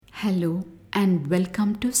Hello and welcome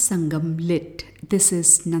to Sangam Lit. This is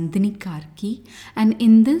Nandini Karki, and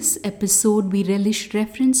in this episode we relish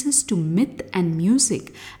references to myth and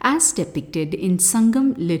music as depicted in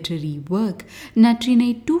Sangam Literary work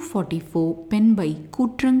Natrinai 244 penned by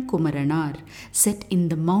Kootrankumaranaar. Set in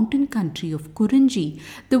the mountain country of Kurinji,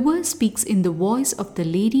 the verse speaks in the voice of the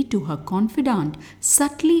lady to her confidant,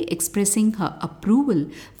 subtly expressing her approval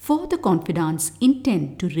for the confidant's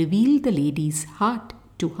intent to reveal the lady's heart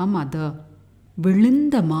to her mother.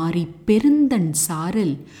 விழுந்த மாறி பெருந்தன்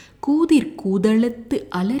சாரல் கூதிர் கூதளத்து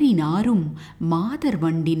அலறினாரும் மாதர்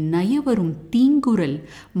வண்டின் நயவரும் தீங்குரல்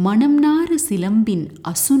மணம்நாறு சிலம்பின்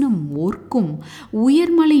அசுனம் ஓர்க்கும்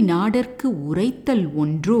உயர்மலை நாடற்கு உரைத்தல்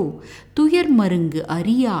ஒன்றோ துயர்மருங்கு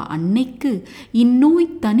அறியா அன்னைக்கு இந்நோய்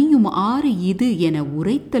தனியும் ஆறு இது என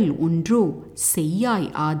உரைத்தல் ஒன்றோ செய்யாய்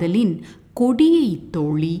ஆதலின் கொடியை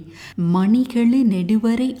தோழி மணிகளு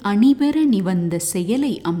நெடுவரை அணிவர நிவந்த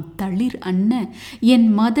செயலை தளிர் அன்ன என்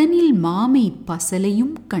மதனில் மாமை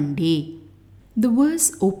பசலையும் கண்டே. The verse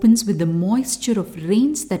opens with the moisture of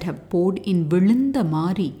rains that have poured in விழுந்த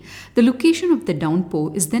மாறி. The location of the downpour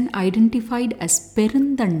is then identified as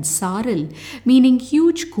பெருந்தன் சாரல், meaning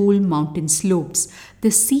huge cool mountain slopes.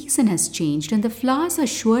 The season has changed and the flowers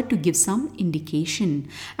are sure to give some indication.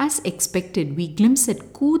 As expected, we glimpse at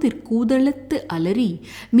கூதிர் கூதளத்து Alari,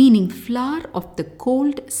 meaning flower of the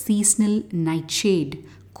cold seasonal nightshade.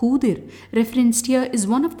 Kudir, referenced here, is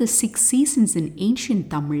one of the 6 seasons in ancient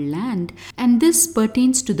Tamil land, and this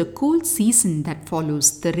pertains to the cold season that follows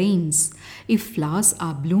the rains. If flowers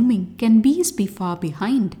are blooming, can bees be far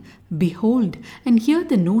behind? Behold and hear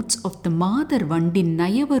the notes of the Madar Vandin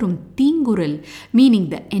Nayavarum Tingural, meaning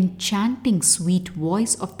the enchanting sweet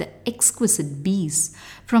voice of the exquisite bees.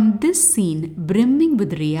 From this scene, brimming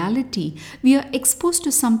with reality, we are exposed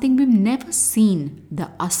to something we've never seen, the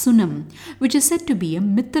Asunam, which is said to be a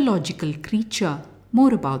mythological creature.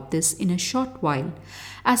 More about this in a short while.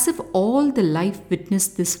 As if all the life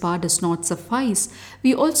witnessed this far does not suffice,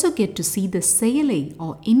 we also get to see the Sayalai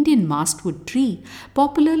or Indian mastwood tree,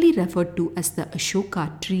 popularly referred to as the Ashoka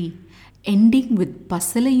tree, ending with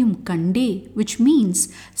Pasalayum Kande, which means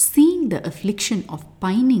seeing the affliction of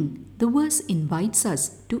pining. The verse invites us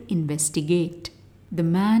to investigate.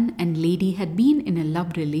 The man and lady had been in a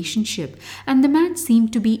love relationship, and the man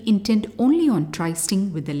seemed to be intent only on trysting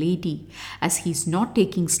with the lady. As he is not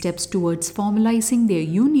taking steps towards formalizing their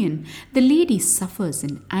union, the lady suffers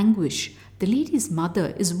in anguish. The lady's mother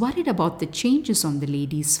is worried about the changes on the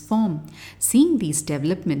lady's form. Seeing these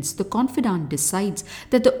developments, the confidant decides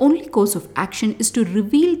that the only course of action is to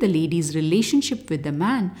reveal the lady's relationship with the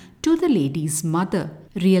man to the lady's mother.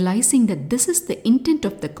 Realizing that this is the intent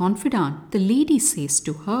of the confidant, the lady says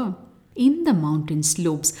to her, in the mountain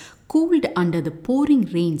slopes, cooled under the pouring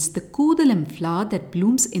rains, the Kudalam flower that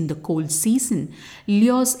blooms in the cold season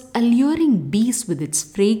lures alluring bees with its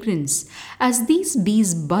fragrance. As these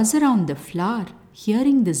bees buzz around the flower,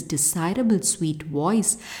 hearing this desirable sweet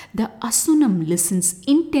voice, the Asunam listens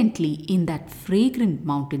intently in that fragrant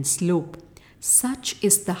mountain slope. Such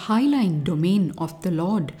is the high-lying domain of the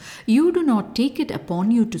Lord. You do not take it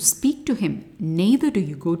upon you to speak to him, neither do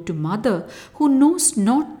you go to mother, who knows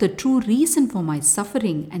not the true reason for my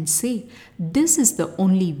suffering, and say, this is the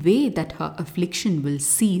only way that her affliction will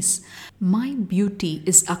cease. My beauty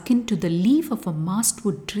is akin to the leaf of a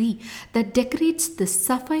mastwood tree that decorates the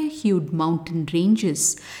sapphire-hued mountain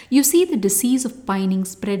ranges. You see the disease of pining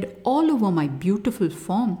spread all over my beautiful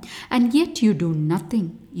form, and yet you do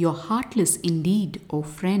nothing. You're heartless indeed, O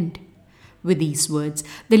friend. With these words,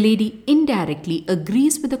 the lady indirectly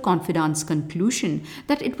agrees with the confidant's conclusion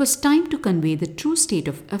that it was time to convey the true state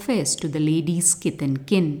of affairs to the lady's kith and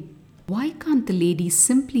kin. Why can't the lady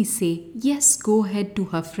simply say, yes, go ahead to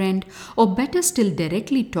her friend, or better still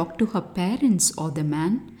directly talk to her parents or the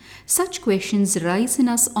man? Such questions rise in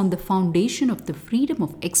us on the foundation of the freedom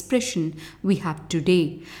of expression we have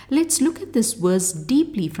today. Let's look at this verse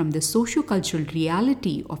deeply from the socio-cultural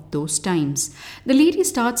reality of those times. The lady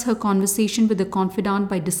starts her conversation with the confidant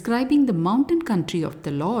by describing the mountain country of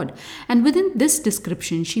the Lord, and within this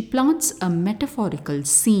description she plants a metaphorical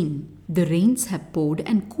scene. The rains have poured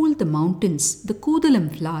and cooled the mountains. The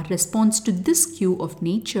Kudalam flower responds to this cue of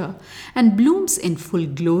nature and blooms in full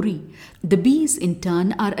glory. The bees, in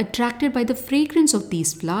turn, are attracted by the fragrance of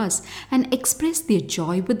these flowers and express their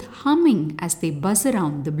joy with humming as they buzz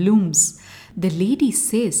around the blooms. The lady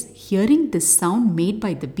says, hearing this sound made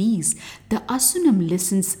by the bees, the Asunam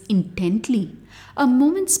listens intently. A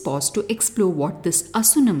moment's pause to explore what this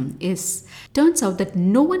Asunam is. Turns out that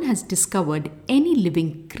no one has discovered any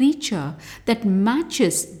living creature that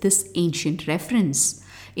matches this ancient reference.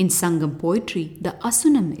 In Sangam poetry, the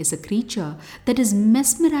Asunam is a creature that is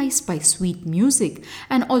mesmerized by sweet music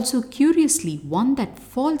and also curiously one that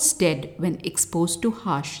falls dead when exposed to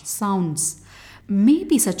harsh sounds.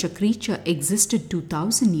 Maybe such a creature existed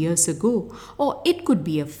 2000 years ago, or it could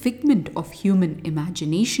be a figment of human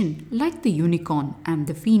imagination like the unicorn and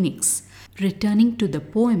the phoenix. Returning to the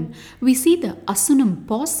poem, we see the Asunam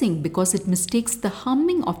pausing because it mistakes the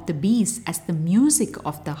humming of the bees as the music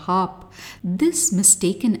of the harp. This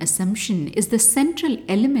mistaken assumption is the central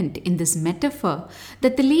element in this metaphor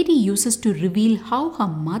that the lady uses to reveal how her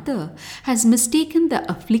mother has mistaken the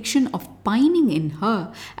affliction of pining in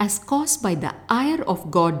her as caused by the ire of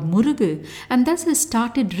god Murugu, and thus has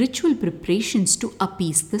started ritual preparations to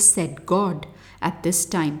appease the said god. At this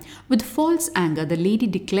time, with false anger, the lady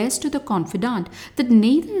declares to the confidant that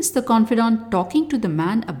neither is the confidant talking to the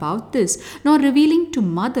man about this, nor revealing to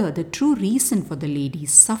mother the true reason for the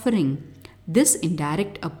lady's suffering. This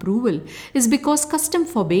indirect approval is because custom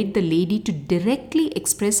forbade the lady to directly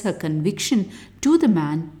express her conviction to the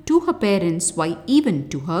man, to her parents, why even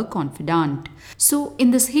to her confidant. So, in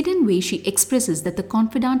this hidden way, she expresses that the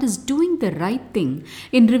confidant is doing the right thing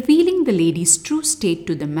in revealing the lady's true state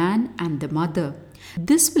to the man and the mother.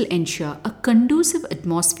 This will ensure a conducive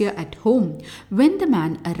atmosphere at home when the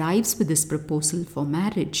man arrives with his proposal for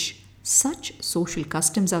marriage. Such social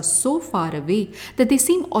customs are so far away that they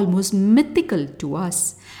seem almost mythical to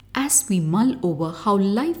us. As we mull over how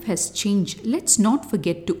life has changed, let's not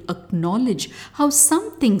forget to acknowledge how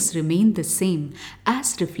some things remain the same,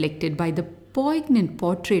 as reflected by the poignant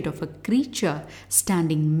portrait of a creature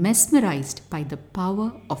standing mesmerized by the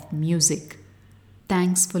power of music.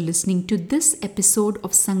 Thanks for listening to this episode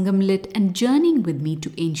of Sangam Lit and journeying with me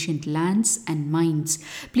to ancient lands and minds.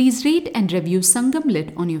 Please rate and review Sangam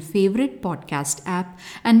Lit on your favorite podcast app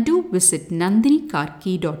and do visit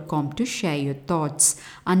nandinikarki.com to share your thoughts.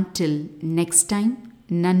 Until next time,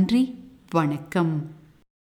 Nandri Vanakkam.